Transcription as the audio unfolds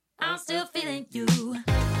thank you.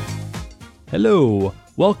 Hello,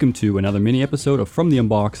 welcome to another mini episode of From the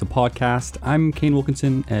Unbox, a podcast. I'm Kane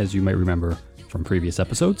Wilkinson, as you might remember from previous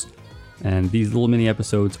episodes. And these little mini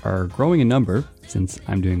episodes are growing in number since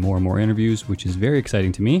I'm doing more and more interviews, which is very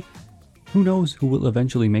exciting to me. Who knows who will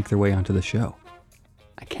eventually make their way onto the show?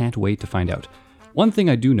 I can't wait to find out. One thing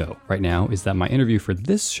I do know right now is that my interview for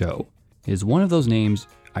this show is one of those names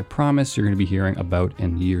I promise you're going to be hearing about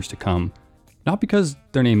in years to come. Not because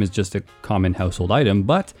their name is just a common household item,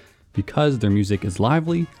 but because their music is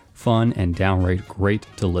lively, fun, and downright great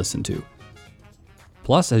to listen to.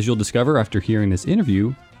 Plus, as you'll discover after hearing this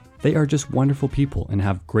interview, they are just wonderful people and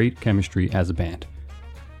have great chemistry as a band.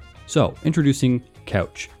 So, introducing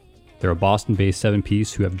Couch. They're a Boston-based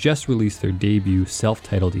 7-piece who have just released their debut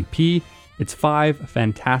self-titled EP. It's 5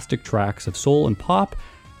 fantastic tracks of soul and pop,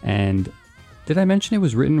 and did I mention it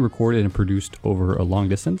was written, recorded, and produced over a long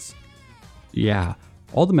distance? Yeah,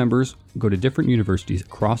 all the members go to different universities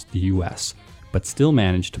across the US, but still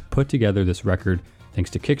manage to put together this record thanks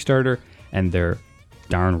to Kickstarter and their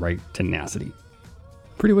darn right tenacity.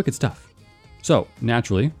 Pretty wicked stuff. So,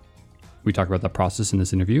 naturally, we talk about that process in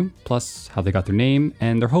this interview, plus how they got their name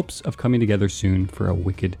and their hopes of coming together soon for a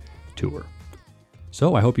wicked tour.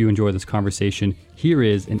 So, I hope you enjoy this conversation. Here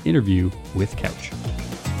is an interview with Couch.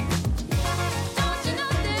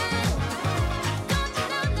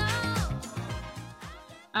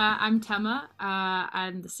 I'm Tema.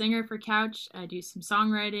 I'm the singer for Couch. I do some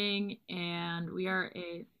songwriting, and we are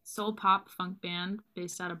a soul pop funk band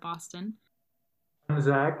based out of Boston. I'm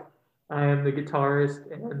Zach. I am the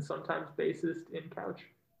guitarist and sometimes bassist in Couch.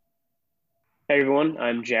 Hey everyone,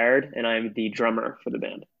 I'm Jared, and I'm the drummer for the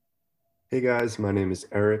band. Hey guys, my name is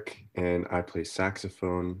Eric, and I play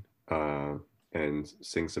saxophone and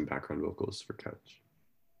sing some background vocals for Couch.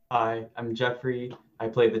 Hi, I'm Jeffrey. I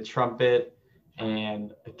play the trumpet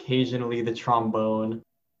and occasionally the trombone.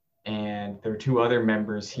 And there are 2 other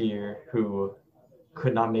members here who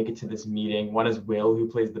could not make it to this meeting. One is Will, who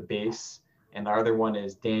plays the bass, and the other one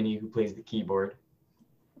is Danny, who plays the keyboard.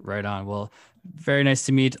 Right on. Well, very nice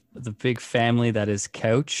to meet the big family that is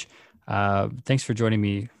Couch. Thanks for joining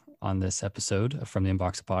me on this episode of From the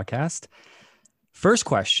Unbox podcast. First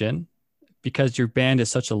question, because your band is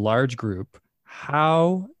such a large group,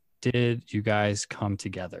 how did you guys come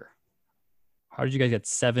together? How did you guys get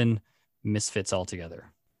 7 misfits all together?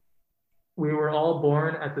 We were all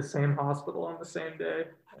born at the same hospital on the same day.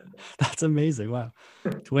 That's amazing. Wow.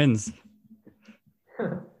 Twins.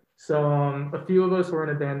 So a few of us were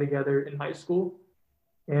in a band together in high school,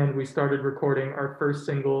 and we started recording our first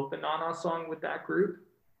single, the Nana song, with that group.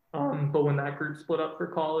 But when that group split up for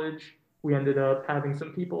college, we ended up having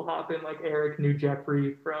some people hop in, like Eric knew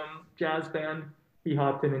Jeffrey from jazz band. He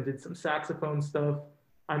hopped in and did some saxophone stuff.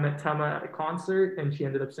 I met Tema at a concert, and she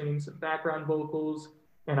ended up singing some background vocals.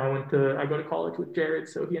 And I go to college with Jared,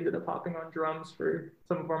 so he ended up hopping on drums for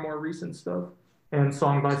some of our more recent stuff. And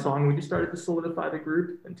song by song, we just started to solidify the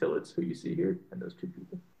group until it's who you see here and those 2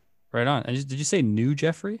 people. Right on. And did you say new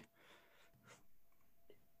Jeffrey?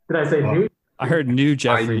 Did I say new? I heard new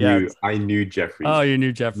Jeffrey. I knew Jeffrey. Oh, you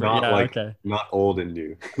knew Jeffrey. Not okay. Not old and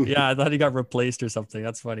new. Yeah, I thought he got replaced or something.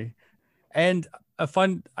 That's funny. And I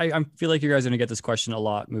feel like you guys are going to get this question a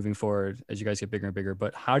lot moving forward as you guys get bigger and bigger,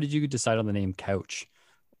 but how did you decide on the name Couch?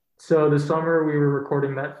 So the summer we were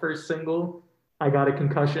recording that first single, I got a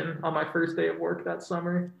concussion on my first day of work that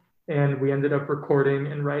summer, and we ended up recording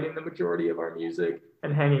and writing the majority of our music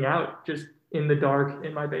and hanging out just in the dark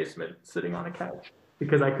in my basement, sitting on a couch,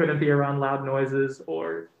 because I couldn't be around loud noises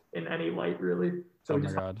or in any light really. So we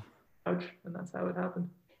just God. Couch, and that's how it happened.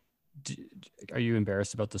 Are you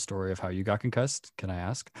embarrassed about the story of how you got concussed? Can I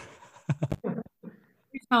ask?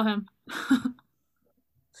 You tell him.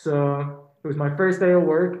 So it was my first day of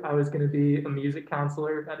work. I was going to be a music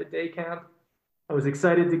counselor at a day camp. I was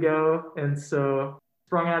excited to go, and so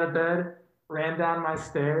sprung out of bed, ran down my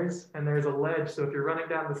stairs, and there's a ledge. So if you're running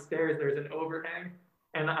down the stairs, there's an overhang.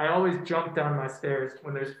 And I always jump down my stairs.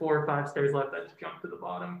 When there's 4 or 5 stairs left, I just jump to the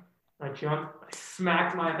bottom. I jumped, I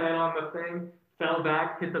smacked my head on the thing, fell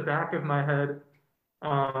back, hit the back of my head.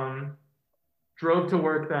 Drove to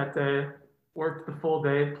work that day, worked the full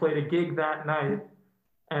day, played a gig that night,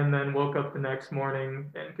 and then woke up the next morning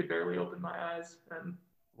and could barely open my eyes. And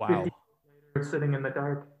Wow. 50 minutes later, sitting in the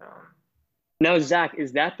dark. Now, Zach,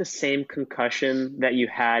 is that the same concussion that you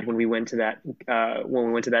had when we went to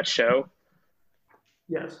that show?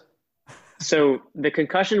 Yes. So the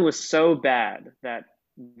concussion was so bad that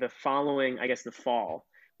the following, I guess the fall,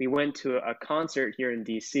 we went to a concert here in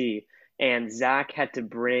DC, and Zach had to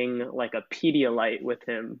bring like a Pedialyte with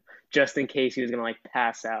him just in case he was gonna like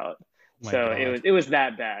pass out. My So God. it was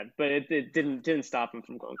that bad, but it didn't stop him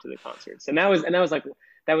from going to the concerts. And that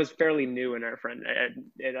was fairly new in our friend,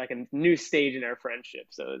 like a new stage in our friendship.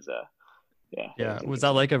 So it was yeah, it Yeah. was Was that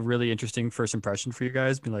interesting. like a really interesting first impression for you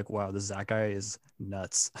guys? Being like, wow, this Zach guy is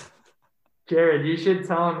nuts. Jared, you should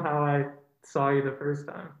tell him how I saw you the first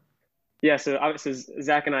time. Yeah, so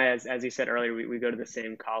Zach and I, as you said earlier, we go to the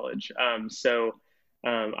same college. As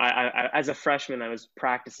a freshman, I was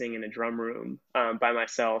practicing in a drum room by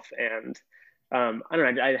myself, and I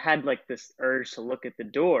don't know, I had like this urge to look at the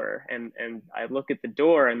door, and I look at the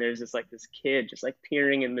door, and there's this kid just like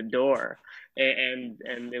peering in the door, and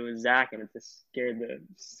it was Zach, and it just scared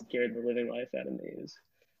the living life out of me.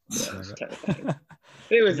 Oh It my was God. terrifying. But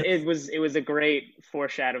Is it- it was a great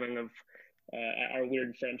foreshadowing of our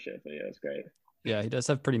weird friendship. But yeah, it was great. Yeah, he does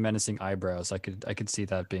have pretty menacing eyebrows. I could see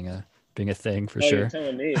that being a thing for Oh, you're sure.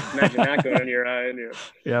 telling me. Imagine that going under your eye. And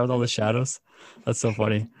Yeah, with all and the it's bad. shadows. That's so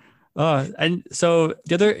funny. And so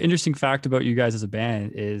the other interesting fact about you guys as a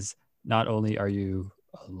band is not only are you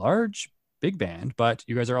a large, big band, but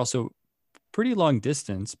you guys are also pretty long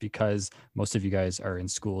distance because most of you guys are in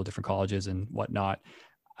school, different colleges and whatnot.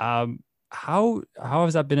 How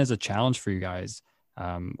has that been as a challenge for you guys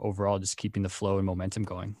overall, just keeping the flow and momentum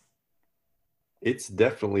going? It's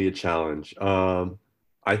definitely a challenge.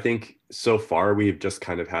 I think so far we've just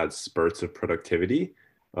kind of had spurts of productivity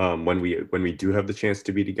when we do have the chance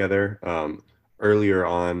to be together. Earlier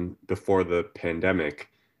on, before the pandemic,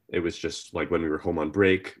 it was just like when we were home on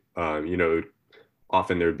break.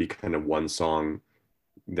 Often there would be kind of one song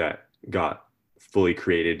that got fully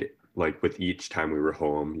created like with each time we were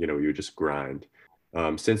home. We would just grind.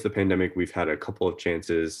 Since the pandemic, we've had a couple of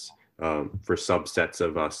chances for subsets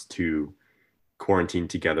of us to quarantine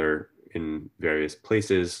together in various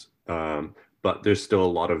places, but there's still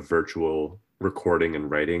a lot of virtual recording and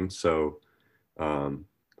writing. So um,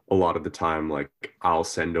 a lot of the time, like I'll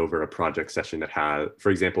send over a project session that has, for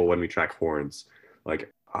example, when we track horns,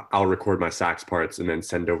 like I'll record my sax parts and then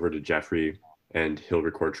send over to Jeffrey, and he'll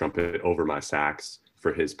record trumpet over my sax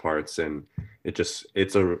for his parts. And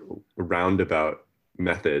it's a roundabout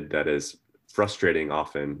method that is frustrating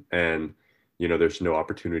often. And there's no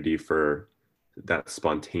opportunity for that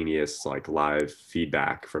spontaneous like live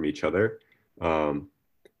feedback from each other.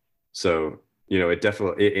 So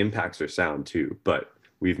it impacts our sound too, but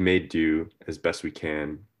we've made do as best we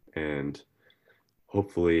can, and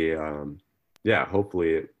hopefully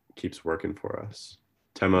hopefully it keeps working for us.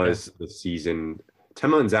 Tema Yeah. is the season.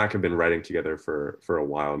 Tema and Zach have been writing together for a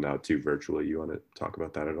while now too, virtually. You want to talk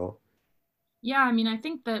about that at all? Yeah, I mean, I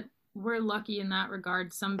think that we're lucky in that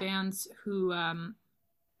regard. Some bands who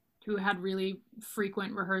had really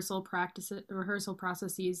frequent rehearsal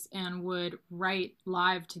processes and would write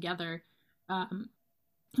live together um,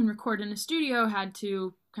 and record in a studio had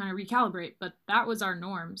to kind of recalibrate, but that was our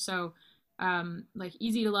norm. So like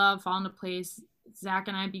Easy to Love, Fall into Place, Zach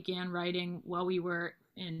and I began writing while we were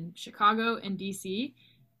in Chicago and DC,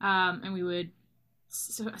 and we would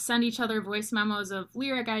send each other voice memos of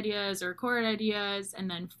lyric ideas or chord ideas, and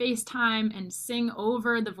then FaceTime and sing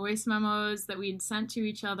over the voice memos that we'd sent to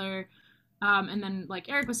each other. And then, like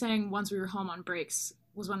Eric was saying, once we were home on breaks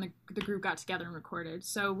was when the group got together and recorded.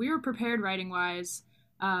 So we were prepared writing wise,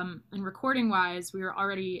 and recording wise. We were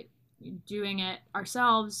already doing it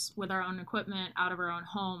ourselves with our own equipment out of our own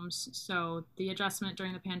homes. So the adjustment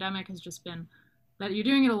during the pandemic has just been that you're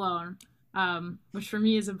doing it alone, which for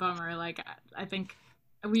me is a bummer. Like I think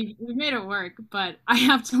we made it work, but I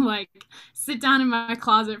have to like sit down in my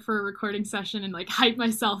closet for a recording session and like hype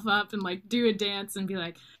myself up and like do a dance and be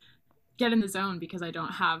like get in the zone because I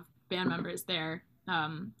don't have band members there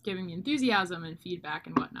giving me enthusiasm and feedback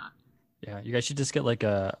and whatnot. Yeah, you guys should just get like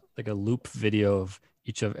a loop video of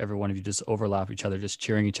every one of you just overlap each other, just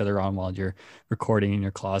cheering each other on while you're recording in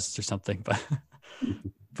your closets or something.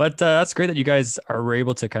 But that's great that you guys are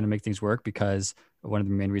able to kind of make things work, because one of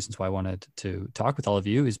the main reasons why I wanted to talk with all of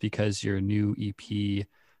you is because your new EP,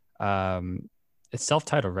 it's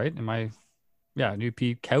self-titled, right? New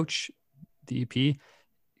EP, Couch, the EP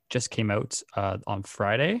just came out on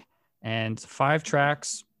Friday, and 5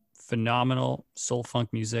 tracks, phenomenal soul funk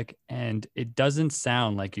music, and it doesn't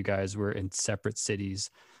sound like you guys were in separate cities,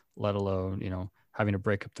 let alone having to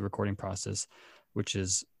break up the recording process, which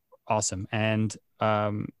is awesome. And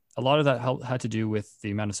a lot of that had to do with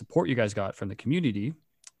the amount of support you guys got from the community.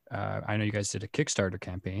 I know you guys did a Kickstarter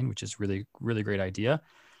campaign, which is really, really great idea.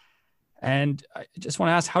 And I just want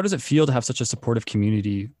to ask, how does it feel to have such a supportive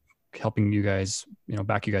community helping you guys,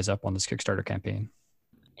 back you guys up on this Kickstarter campaign?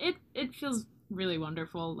 It feels really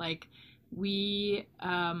wonderful. Like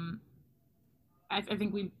I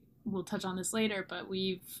think we will touch on this later, but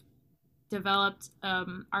we've developed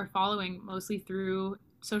our following mostly through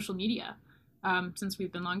social media. Since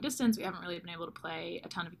we've been long distance, we haven't really been able to play a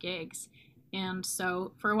ton of gigs. And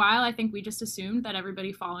so for a while, I think we just assumed that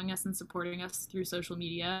everybody following us and supporting us through social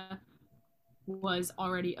media was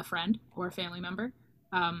already a friend or a family member.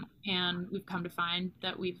 And we've come to find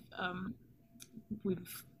that we've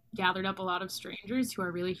gathered up a lot of strangers who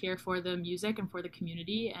are really here for the music and for the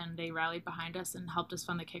community, and they rallied behind us and helped us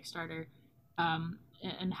fund the Kickstarter,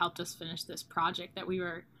 and helped us finish this project that we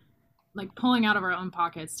were like pulling out of our own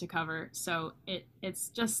pockets to cover. So it's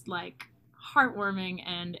just like heartwarming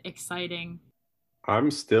and exciting.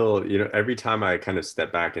 I'm still, every time I kind of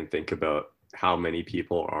step back and think about how many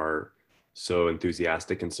people are so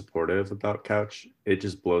enthusiastic and supportive about Couch, it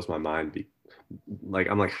just blows my mind. Like,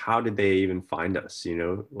 I'm like, how did they even find us?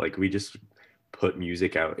 Like, we just put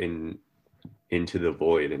music out into the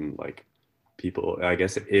void, and like people, I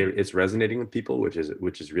guess it's resonating with people, which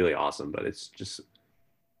is really awesome. But it's just,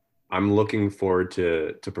 I'm looking forward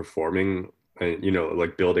to performing and,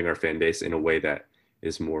 like building our fan base in a way that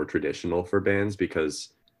is more traditional for bands,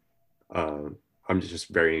 because I'm just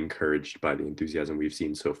very encouraged by the enthusiasm we've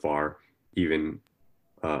seen so far, even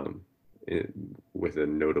with a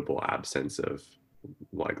notable absence of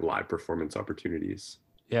like live performance opportunities.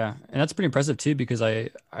 Yeah, and that's pretty impressive too, because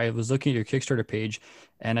I was looking at your Kickstarter page,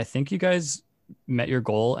 and I think you guys met your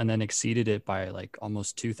goal and then exceeded it by like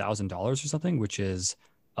almost $2,000 or something, which is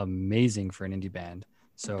amazing for an indie band.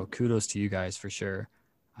 So kudos to you guys for sure,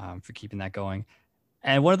 for keeping that going.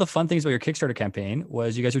 And one of the fun things about your Kickstarter campaign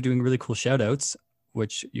was you guys were doing really cool shout outs,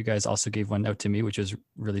 which you guys also gave one out to me, which was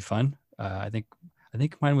really fun. I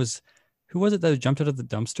think mine was, who was it that jumped out of the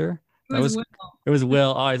dumpster? It was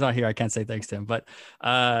Will. Oh, he's not here. I can't say thanks to him. But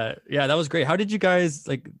yeah, that was great. How did you guys,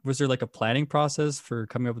 like, was there like a planning process for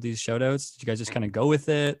coming up with these shout outs? Did you guys just kind of go with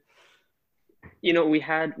it? We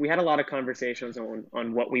had a lot of conversations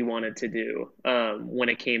on what we wanted to do when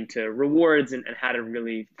it came to rewards and how to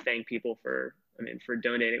really thank people for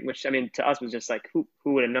donating, which, to us was just like, who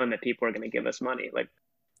would have known that people are going to give us money? Like,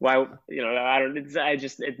 why, I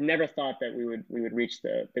never thought that we would reach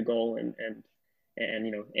the goal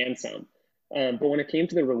and some. But when it came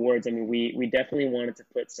to the rewards, we definitely wanted to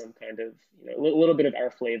put some kind of, a little bit of our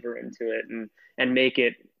flavor into it and make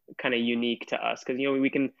it kind of unique to us. Cause,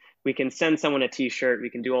 we can send someone a t-shirt, we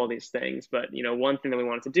can do all these things, but, one thing that we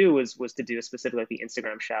wanted to do was to do specifically the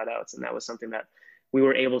Instagram shout outs. And that was something that we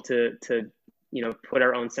were able to put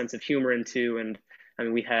our own sense of humor into.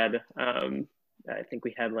 And we had, I think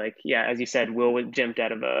we had as you said, Will jumped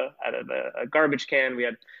out of a garbage can. We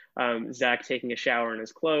had Zach taking a shower in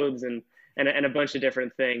his clothes and a bunch of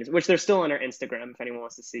different things, which they're still on our Instagram. If anyone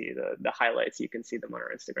wants to see the highlights, you can see them on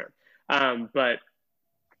our Instagram. But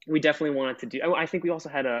we definitely wanted to do, I think we also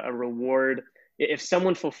had a reward. If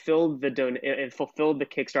someone fulfilled the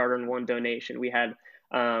Kickstarter in one donation, we had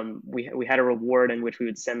a reward in which we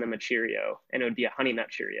would send them a Cheerio, and it would be a Honey Nut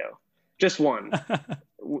Cheerio, just one,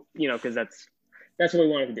 because that's what we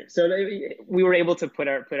wanted to do. So we were able to put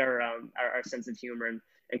our sense of humor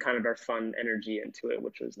and kind of our fun energy into it,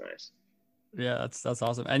 which was nice. Yeah, that's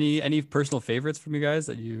awesome. Any personal favorites from you guys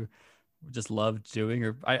that you just loved doing?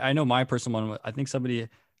 Or I know my personal one, I think somebody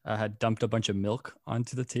had dumped a bunch of milk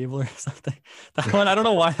onto the table or something. That one, I don't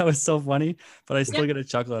know why that was so funny, but I still get a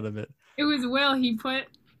chuckle out of it. It was Will. He put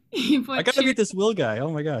I gotta meet this Will guy. Oh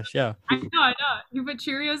my gosh, yeah. I know. He put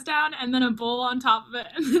Cheerios down and then a bowl on top of it,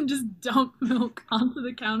 and then just dumped milk onto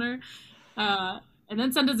the counter, and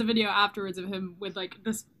then sent us a video afterwards of him with like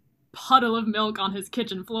this puddle of milk on his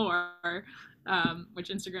kitchen floor, which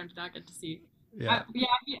Instagram did not get to see. Yeah,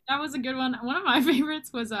 that was a good one. One of my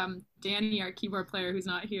favorites was Danny, our keyboard player, who's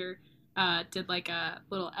not here, did like a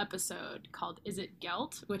little episode called "Is It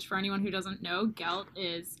Gelt?", which for anyone who doesn't know, gelt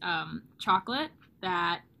is chocolate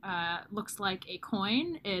that looks like a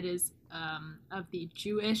coin. It is of the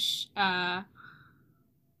Jewish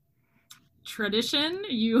tradition.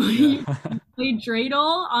 You play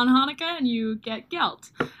dreidel on Hanukkah and you get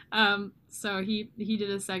gelt. So he did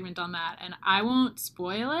a segment on that, and I won't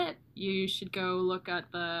spoil it. You should go look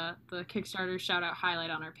at the Kickstarter shout out highlight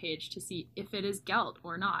on our page to see if it is gelt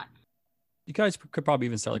or not. You guys could probably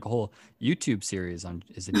even start like a whole YouTube series on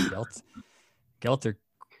is it gelt? Gelt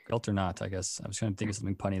or not, I guess. I was trying to think of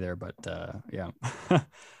something punny there, but yeah.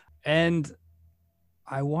 And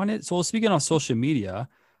speaking on social media,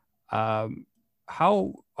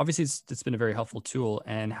 how obviously it's been a very helpful tool,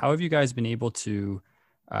 and how have you guys been able to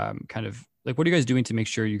kind of like, what are you guys doing to make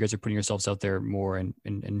sure you guys are putting yourselves out there more and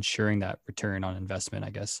ensuring that return on investment, I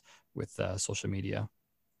guess, with social media?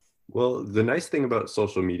 Well, the nice thing about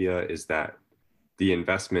social media is that the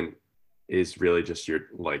investment is really just your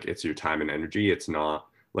like it's your time and energy. It's not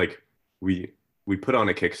like we put on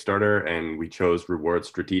a Kickstarter and we chose rewards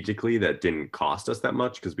strategically that didn't cost us that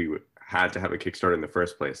much because we had to have a Kickstarter in the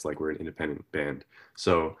first place. Like we're an independent band.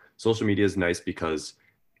 So social media is nice because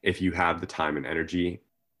if you have the time and energy,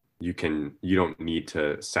 you don't need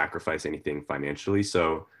to sacrifice anything financially.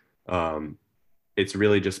 So it's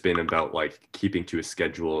really just been about like keeping to a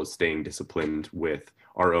schedule, staying disciplined with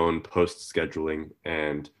our own post scheduling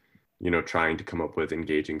and, trying to come up with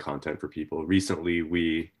engaging content for people. Recently,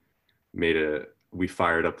 we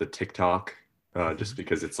fired up the TikTok just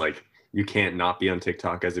because it's like you can't not be on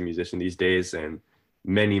TikTok as a musician these days, and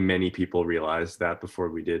many people realized that before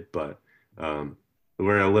we did, but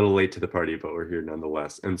we're a little late to the party, but we're here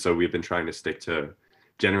nonetheless. And so we've been trying to stick to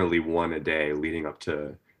generally one a day leading up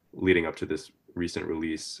to this recent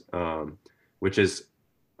release, which is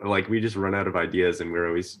like we just run out of ideas, and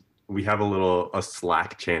we have a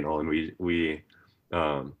Slack channel, and we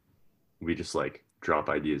just like drop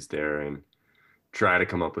ideas there and try to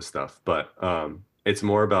come up with stuff. But it's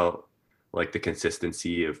more about like the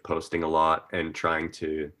consistency of posting a lot and trying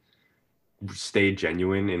to stay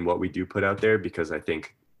genuine in what we do put out there, because I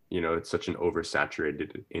think, it's such an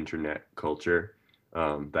oversaturated internet culture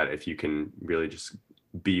that if you can really just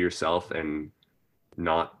be yourself and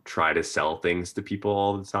not try to sell things to people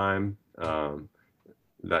all the time,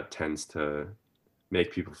 that tends to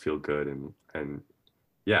make people feel good, and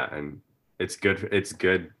it's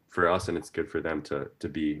good for us, and it's good for them to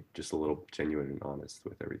be just a little genuine and honest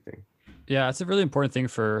with everything. Yeah, it's a really important thing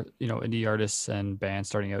for, indie artists and bands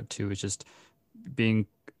starting out too, is just being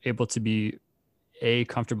able to be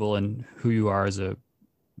comfortable in who you are as a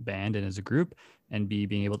band and as a group, and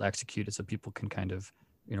being able to execute it so people can kind of,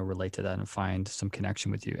 relate to that and find some connection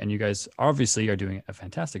with you. And you guys obviously are doing a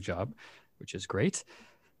fantastic job, which is great.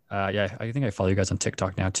 I think I follow you guys on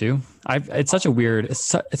TikTok now too. It's such a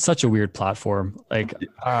weird platform. Like,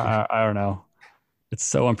 I don't know. It's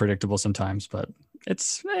so unpredictable sometimes, but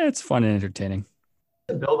it's fun and entertaining.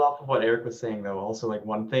 To build off of what Eric was saying though, also like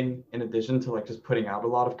one thing in addition to like just putting out a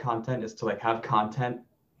lot of content is to like have content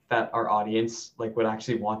that our audience like would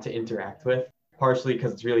actually want to interact with, partially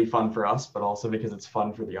because it's really fun for us, but also because it's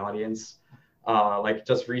fun for the audience. Like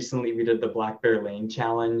just recently we did the Black Bear Lane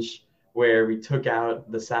challenge, where we took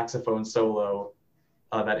out the saxophone solo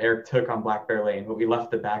that Eric took on Black Bear Lane, but we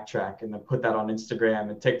left the backtrack and then put that on Instagram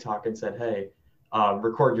and TikTok and said, hey,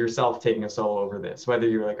 record yourself taking a solo over this, whether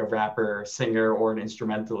you're like a rapper, singer, or an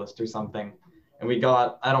instrumentalist or something. And we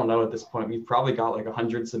got, I don't know at this point, we've probably got like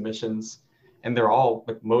 100 submissions, and they're all,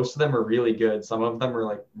 like most of them are really good. Some of them are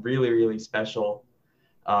like really, really special.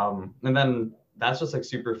 And then that's just like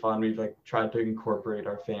super fun. We've like tried to incorporate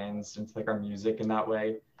our fans into like our music in that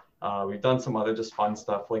way. We've done some other just fun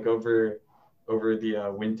stuff, like over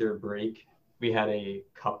the winter break, we had a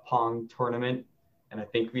cup pong tournament, and I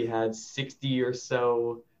think we had 60 or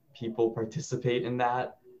so people participate in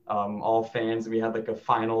that, all fans. We had like a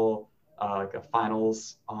finals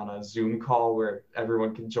on a Zoom call where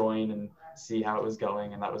everyone could join and see how it was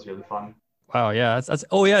going, and that was really fun. Wow, yeah, that's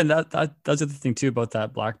oh yeah, and that's the thing too about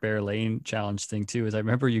that Black Bear Lane challenge thing too, is I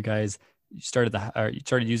remember you guys started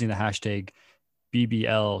using the hashtag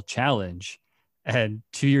BBL challenge, and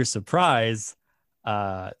to your surprise,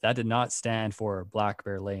 that did not stand for Black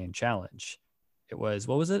Bear Lane challenge. It was,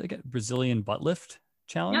 what was it again? Brazilian butt lift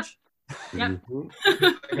challenge. Yep.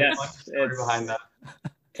 Yes, it's behind that.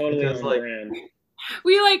 Totally on like, brand.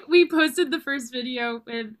 We posted the first video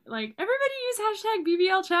with like, everybody use hashtag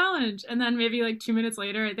BBL challenge, and then maybe like 2 minutes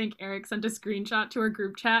later, I think Eric sent a screenshot to our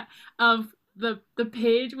group chat of the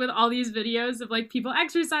page with all these videos of like people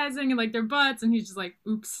exercising and like their butts, and he's just like,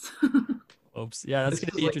 oops. Oops. Yeah, that's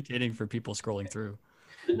gonna be entertaining for people scrolling through.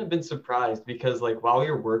 Shouldn't have been surprised, because like while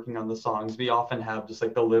we were working on the songs, we often have just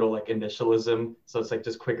like the little like initialism, so it's like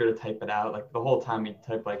just quicker to type it out. Like the whole time we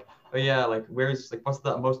type like, oh yeah, like what's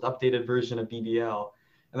the most updated version of BBL?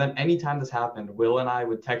 And then anytime this happened, Will and I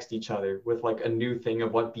would text each other with like a new thing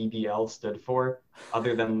of what BBL stood for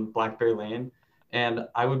other than Black Bear Lane. And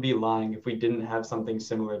I would be lying if we didn't have something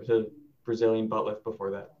similar to Brazilian butt lift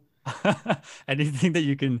before that. Anything that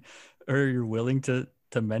you can, or you're willing to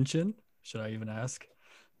mention? Should I even ask?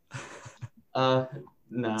 No.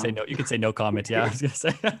 Say no. You can say no comment. Yeah, I was gonna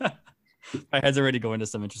say. My head's already going to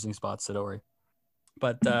some interesting spots, so don't worry.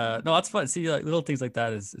 But no, that's fun. See, like little things like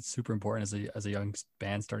that it's super important as a young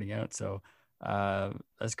band starting out. So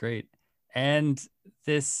that's great. And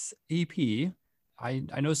this EP,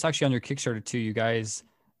 I know it's actually on your Kickstarter too. You guys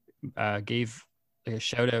gave a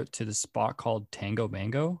shout out to the spot called Tango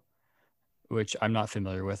Mango, which I'm not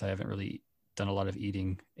familiar with. I haven't really done a lot of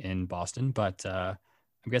eating in Boston, but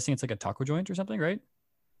I'm guessing it's like a taco joint or something, right?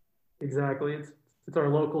 Exactly. It's our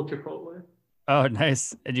local Chipotle. Oh,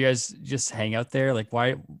 nice. And you guys just hang out there? Like,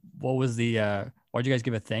 why? What was the? Why'd you guys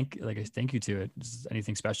give a thank you to it? Is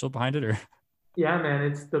anything special behind it, or? Yeah, man,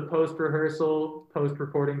 it's the post rehearsal, post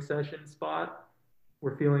recording session spot.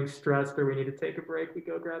 We're feeling stressed or we need to take a break. We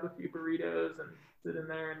go grab a few burritos and sit in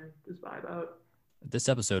there and just vibe out. This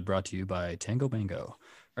episode brought to you by Tango Mango.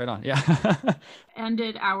 Right on. Yeah.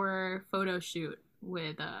 Ended our photo shoot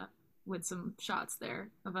with some shots there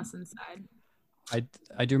of us inside.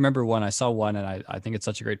 I do remember one. I saw one, and I think it's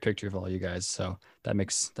such a great picture of all you guys. So that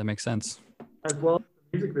makes sense. As well as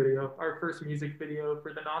the music video. Our first music video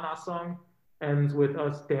for the Nana song ends with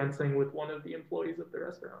us dancing with one of the employees of the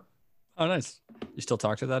restaurant. Oh, nice. You still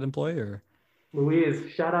talk to that employee, or?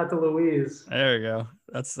 Louise, shout out to Louise. There you go.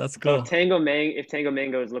 That's So cool. if Tango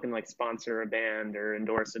Mango is looking like sponsor a band or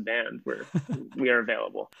endorse a band, we are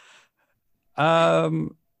available.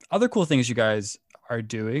 Other cool things you guys are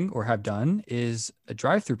doing or have done is a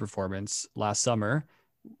drive-through performance last summer,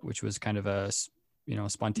 which was kind of a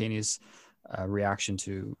spontaneous reaction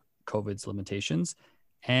to COVID's limitations.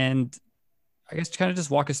 And I guess kind of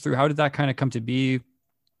just walk us through, how did that kind of come to be?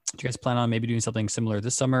 Do you guys plan on maybe doing something similar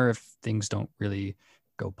this summer if things don't really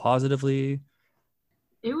go positively?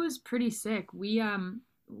 It was pretty sick. We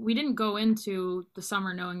didn't go into the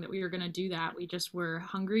summer knowing that we were going to do that. We just were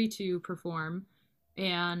hungry to perform,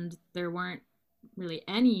 and there weren't really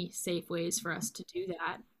any safe ways for us to do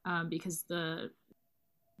that because the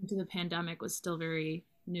pandemic was still very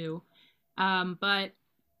new. But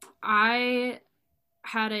I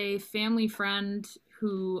had a family friend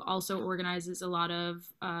who also organizes a lot of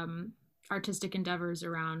artistic endeavors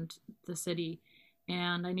around the city.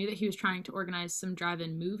 And I knew that he was trying to organize some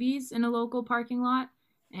drive-in movies in a local parking lot.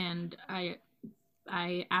 And I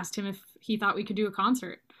asked him if he thought we could do a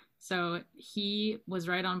concert. So he was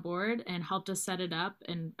right on board and helped us set it up.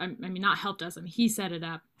 And I mean, not helped us, he set it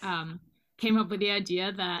up. Came up with the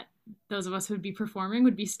idea that those of us who would be performing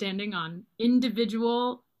would be standing on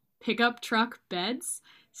individual pickup truck beds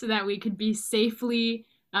so that we could be safely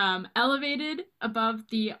elevated above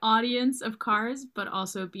the audience of cars, but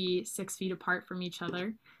also be 6 feet apart from each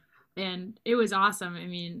other. And it was awesome. I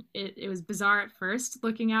mean, it was bizarre at first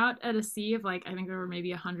looking out at a sea of I think there were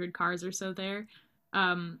maybe 100 cars or so there.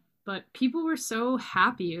 But people were so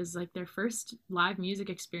happy. It was like their first live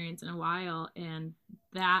music experience in a while. And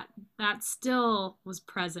that still was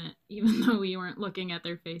present, even though we weren't looking at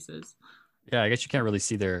their faces. Yeah, I guess you can't really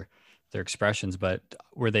see their expressions, but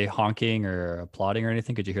were they honking or applauding or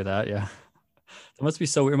anything? Could you hear that? Yeah. It must be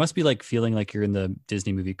so weird. It must be like feeling like you're in the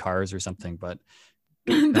Disney movie Cars or something, but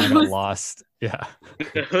I got lost. Yeah.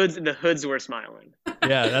 The hoods were smiling.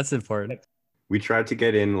 Yeah, that's important. We tried to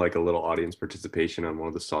get in like a little audience participation on one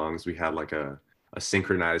of the songs. We had like a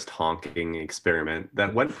synchronized honking experiment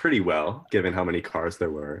that went pretty well, given how many cars there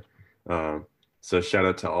were. So shout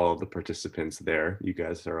out to all the participants there. You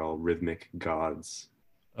guys are all rhythmic gods.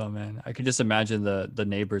 Oh man, I can just imagine the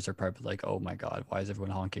neighbors are probably like, "Oh my God, why is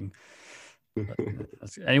everyone honking?"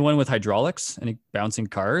 Anyone with hydraulics, any bouncing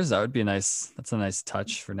cars? That would be that's a nice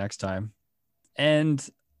touch for next time. And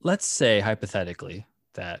let's say hypothetically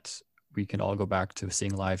that we can all go back to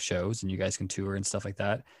seeing live shows and you guys can tour and stuff like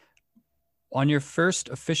that. On your first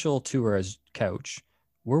official tour as Couch,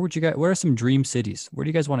 where are some dream cities? Where do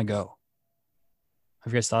you guys want to go?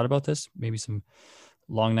 Have you guys thought about this? Maybe some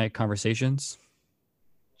long night conversations?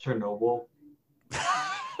 Chernobyl.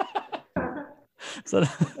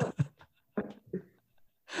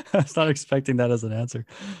 I was not expecting that as an answer.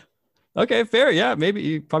 Okay, fair. Yeah, maybe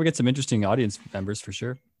you probably get some interesting audience members for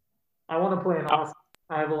sure. I want to play in Austin.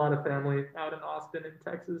 I have a lot of family out in Austin in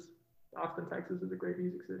Texas. Austin, Texas is a great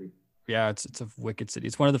music city. Yeah, it's a wicked city.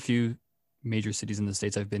 It's one of the few major cities in the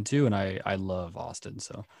States I've been to, and I love Austin.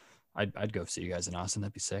 So I'd go see you guys in Austin.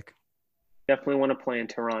 That'd be sick. Definitely want to play in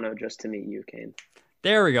Toronto just to meet you, Kane.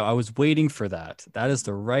 There we go. I was waiting for that. That is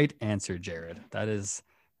the right answer, Jared. That is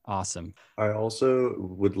awesome. I also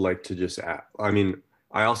would like to just add,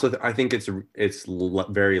 I think it's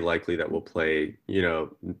very likely that we'll play,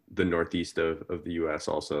 the Northeast of the US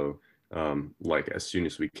also, as soon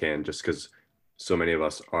as we can, just because so many of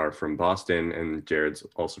us are from Boston and Jared's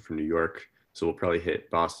also from New York. So we'll probably hit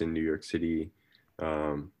Boston, New York City,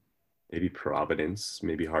 maybe Providence,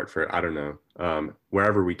 maybe Hartford. I don't know.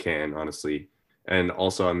 Wherever we can, honestly. And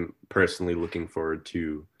also I'm personally looking forward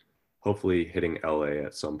to hopefully hitting LA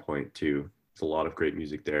at some point too. There's a lot of great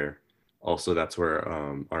music there. Also, that's where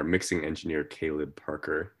our mixing engineer, Caleb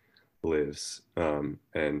Parker, lives.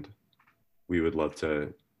 And we would love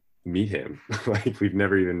to meet him. We've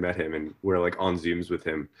never even met him, and we're on Zooms with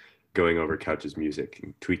him going over Couch's music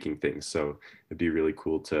and tweaking things. So it'd be really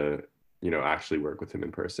cool to, actually work with him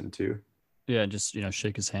in person too. Yeah, just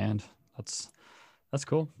shake his hand. That's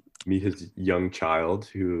cool. Meet his young child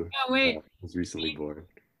who Oh wait, was recently born.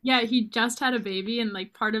 yeah, he just had a baby, and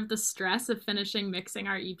like part of the stress of finishing mixing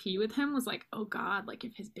our EP with him was like, oh God, like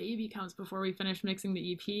if his baby comes before we finish mixing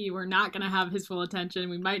the EP, we're not gonna have his full attention.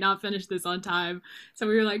 We might not finish this on time. So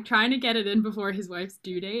we were like trying to get it in before his wife's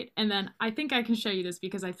due date. And then I think I can show you this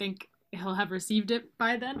because I think he'll have received it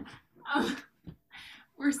by then.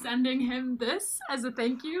 We're sending him this as a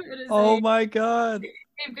thank you. It is my God.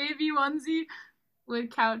 a baby onesie with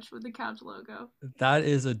the Couch logo. That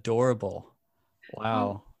is adorable.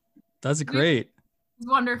 Wow. That's great. It's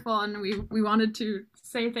wonderful, and we wanted to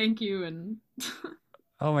say thank you. And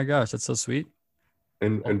oh my gosh, that's so sweet.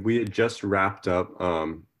 And we had just wrapped up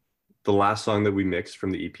the last song that we mixed from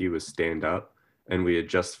the EP was Stand Up, and we had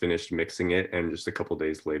just finished mixing it, and just a couple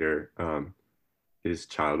days later his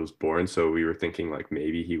child was born. So we were thinking like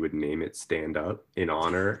maybe he would name it Stand Up in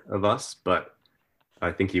honor of us, but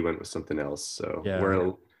I think he went with something else. So yeah.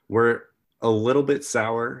 we're a little bit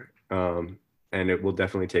sour. And it will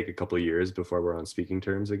definitely take a couple of years before we're on speaking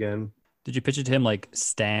terms again. Did you pitch it to him like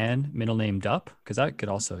Stan, middle name Dup? Because that could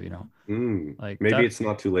also, like maybe it's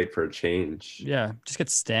not too late for a change. Yeah, just get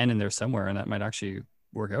Stan in there somewhere, and that might actually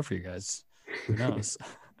work out for you guys. Who knows?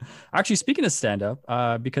 Actually, speaking of stand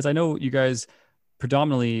up, because I know you guys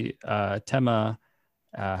predominantly, Tema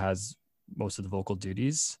has most of the vocal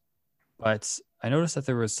duties, but I noticed that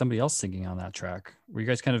there was somebody else singing on that track. Were you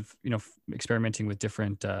guys kind of, experimenting with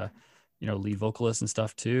different, lead vocalists and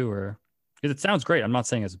stuff too? Or because it sounds great. I'm not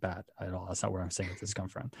saying it's bad at all. That's not where I'm saying this come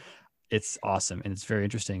from. It's awesome and it's very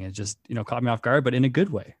interesting. It just, caught me off guard, but in a good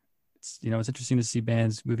way. It's, it's interesting to see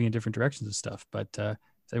bands moving in different directions and stuff. But does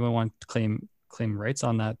anyone want to claim rights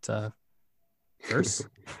on that verse?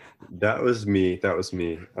 That was me.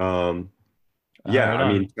 Yeah,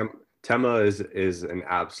 I mean, Tema is an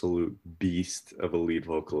absolute beast of a lead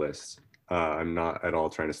vocalist. I'm not at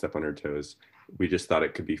all trying to step on her toes. We just thought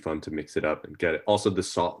it could be fun to mix it up and get it. Also, the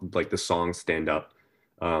song Stand Up,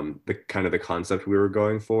 the kind of the concept we were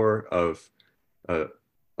going for of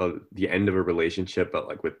the end of a relationship, but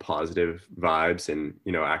like with positive vibes and,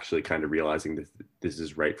 actually kind of realizing that this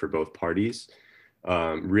is right for both parties,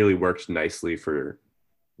 really works nicely for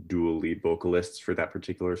dual lead vocalists for that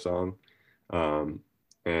particular song.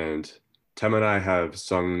 And Tema and I have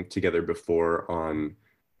sung together before on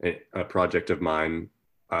a project of mine.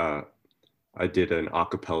 I did an a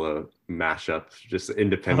cappella mashup just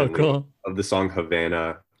independently of the song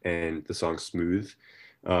Havana and the song Smooth.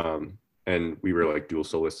 And we were like dual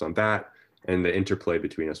soloists on that. And the interplay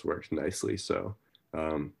between us worked nicely. So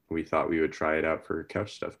we thought we would try it out for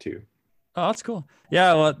Couch stuff too. Oh, that's cool.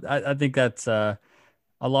 Yeah, well, I think that's a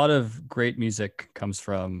lot of great music comes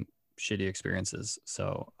from shitty experiences.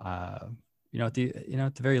 So, at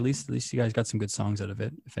the very least, at least you guys got some good songs out of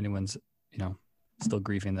it. If anyone's, still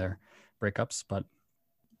grieving their breakups, but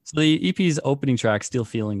so the EP's opening track, "Still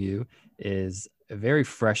Feeling You," is a very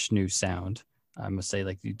fresh new sound. I must say,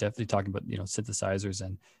 like you definitely talking about, synthesizers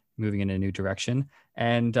and moving in a new direction,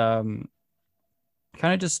 and kind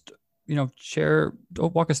of just,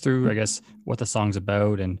 walk us through, I guess, what the song's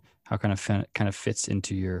about and how kind of fits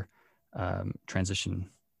into your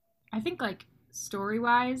transition. I think like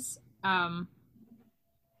story-wise,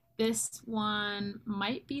 this one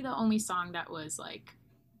might be the only song that was like,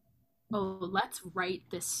 oh, let's write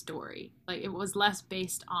this story. Like it was less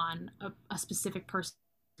based on a specific person's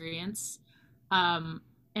experience. And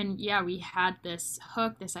yeah, we had this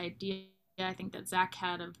hook, this idea, I think that Zach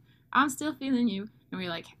had of, I'm still feeling you. And we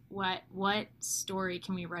were like, what story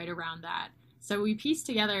can we write around that? So we pieced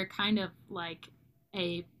together kind of like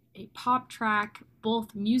a pop track,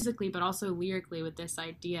 both musically but also lyrically, with this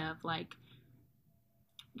idea of like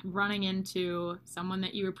running into someone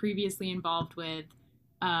that you were previously involved with,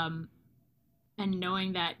 and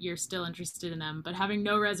knowing that you're still interested in them, but having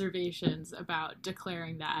no reservations about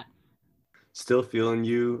declaring that. Still Feeling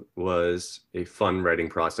You was a fun writing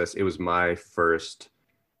process. It was my first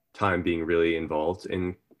time being really involved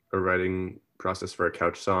in a writing process for a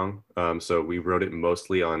Couch song. So we wrote it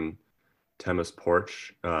mostly on Tema's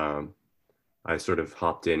porch. I sort of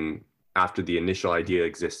hopped in after the initial idea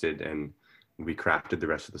existed, and we crafted the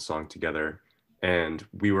rest of the song together. And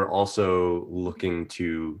we were also looking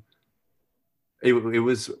to, it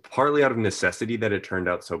was partly out of necessity that it turned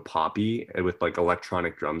out so poppy with like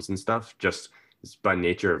electronic drums and stuff, just by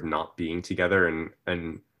nature of not being together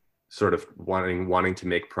and sort of wanting to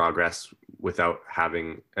make progress without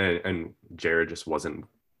having, and Jared just wasn't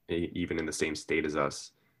even in the same state as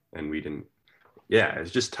us. And we didn't, yeah,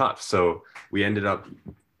 it's just tough. So we ended up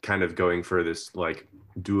kind of going for this like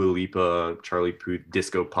Dua Lipa, Charlie Puth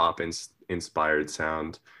disco pop inspired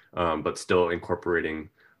sound, but still incorporating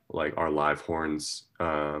like our live horns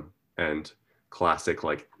and classic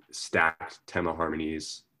like stacked tema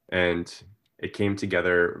harmonies. And it came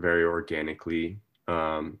together very organically.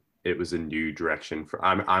 It was a new direction for.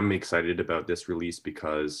 I'm excited about this release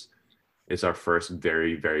because it's our first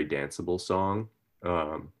very, very danceable song.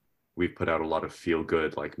 We've put out a lot of feel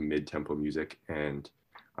good like mid tempo music, and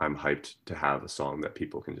I'm hyped to have a song that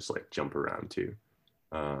people can just like jump around to.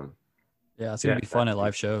 Yeah, it's gonna be fun at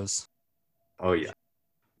live shows. Oh yeah.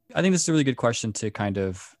 I think this is a really good question to kind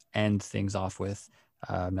of end things off with.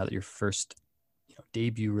 Now that your first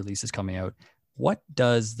debut release is coming out, what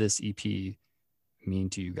does this EP mean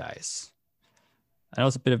to you guys? I know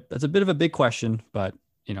it's a bit of a big question, but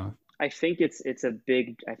I think it's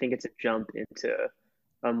a jump into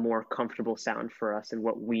a more comfortable sound for us, and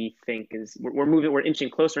what we think is we're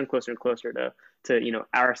inching closer and closer and closer to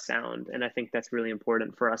our sound, and I think that's really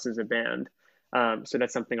important for us as a band. So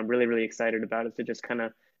that's something I'm really, really excited about, is to just kind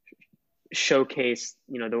of showcase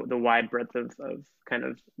the wide breadth of kind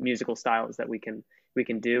of musical styles that we can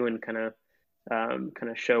do, and kind of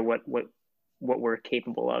show what we're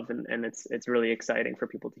capable of, and it's really exciting for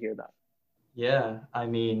people to hear that. Yeah, I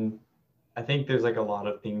mean, I think there's like a lot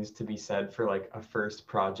of things to be said for like a first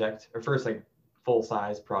project, or first like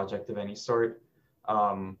full-size project of any sort.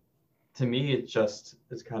 To me,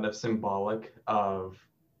 it's kind of symbolic of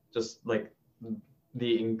just like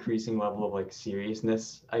the increasing level of like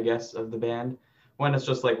seriousness, I guess, of the band. When it's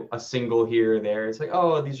just like a single here or there, it's like,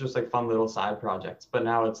 oh, these are just like fun little side projects. But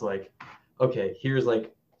now it's like, okay, here's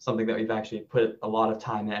like something that we've actually put a lot of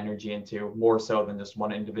time and energy into, more so than just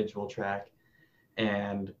one individual track.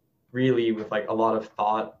 And really with like a lot of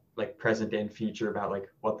thought, like present and future, about like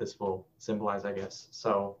what this will symbolize, I guess.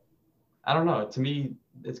 So I don't know, to me,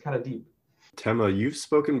 it's kind of deep. Tema, you've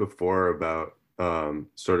spoken before about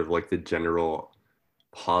sort of like the general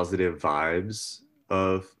positive vibes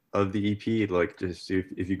of the EP. Like just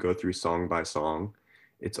if you go through song by song,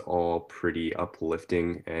 it's all pretty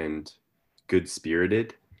uplifting and good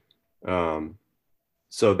spirited.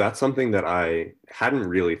 So that's something that I hadn't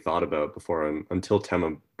really thought about before until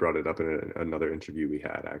Tema brought it up in another interview we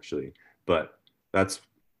had, actually. But that's,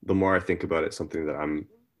 the more I think about it, something that I'm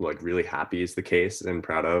like really happy is the case and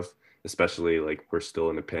proud of, especially like we're still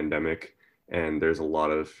in a pandemic and there's a lot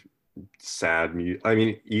of sad I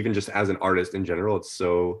mean, even just as an artist in general, it's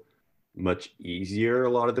so much easier a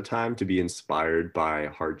lot of the time to be inspired by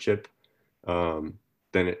hardship than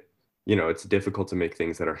it, it's difficult to make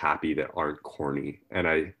things that are happy that aren't corny. And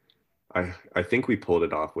I think we pulled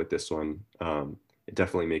it off with this one. It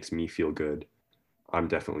definitely makes me feel good. I'm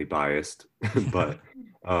definitely biased, but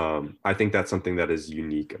I think that's something that is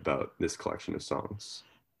unique about this collection of songs.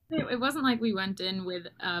 It wasn't like we went in with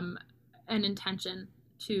an intention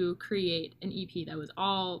to create an EP that was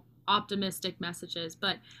all optimistic messages,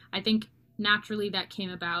 but I think naturally that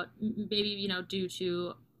came about, maybe due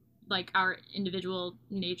to like our individual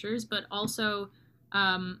natures, but also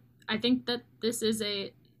I think that this is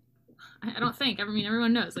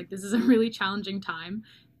everyone knows, like, this is a really challenging time.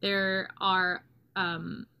 There's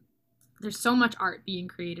so much art being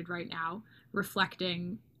created right now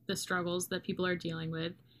reflecting the struggles that people are dealing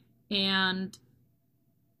with, and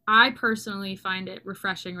I personally find it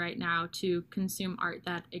refreshing right now to consume art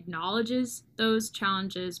that acknowledges those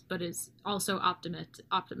challenges but is also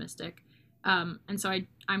optimistic. And so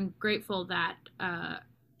I'm grateful that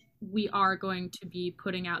we are going to be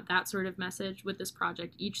putting out that sort of message with this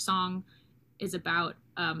project. Each song is about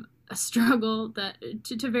a struggle that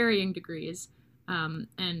to varying degrees,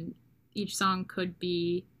 and each song could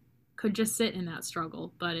just sit in that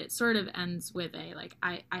struggle, but it sort of ends with a like,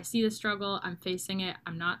 I see the struggle, I'm facing it.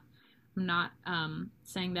 I'm not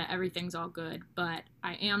saying that everything's all good, but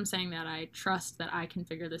I am saying that I trust that I can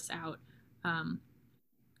figure this out.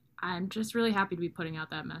 I'm just really happy to be putting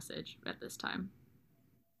out that message at this time.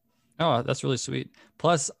 Oh, that's really sweet.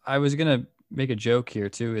 Plus, I was gonna make a joke here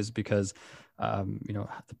too, is because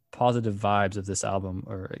the positive vibes of this album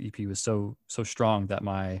or EP was so strong that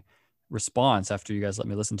my response after you guys let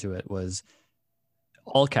me listen to it was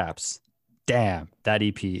all caps, damn, that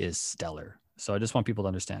EP is stellar. So I just want people to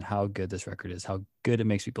understand how good this record is, how good it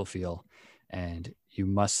makes people feel, and you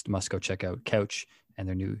must go check out Couch and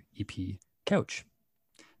their new EP, Couch.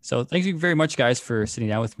 So thank you very much, guys, for sitting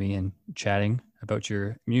down with me and chatting about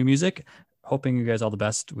your new music. Hoping you guys all the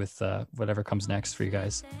best with whatever comes next for you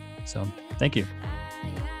guys. So thank you.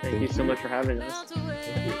 Thank you so much for having us. Well,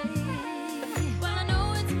 I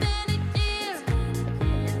know it's been a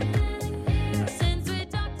year since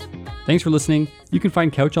Thanks for listening. You can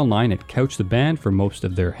find Couch online at Couch the Band for most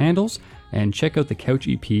of their handles, and check out the Couch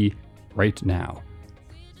EP right now.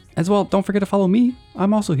 As well, don't forget to follow me.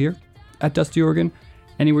 I'm also here at Dusty Oregon,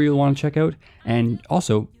 anywhere you'll want to check out. And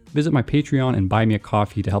also, visit my Patreon and buy me a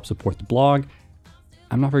coffee to help support the blog.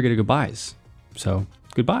 I'm not very good at goodbyes, so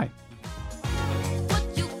goodbye.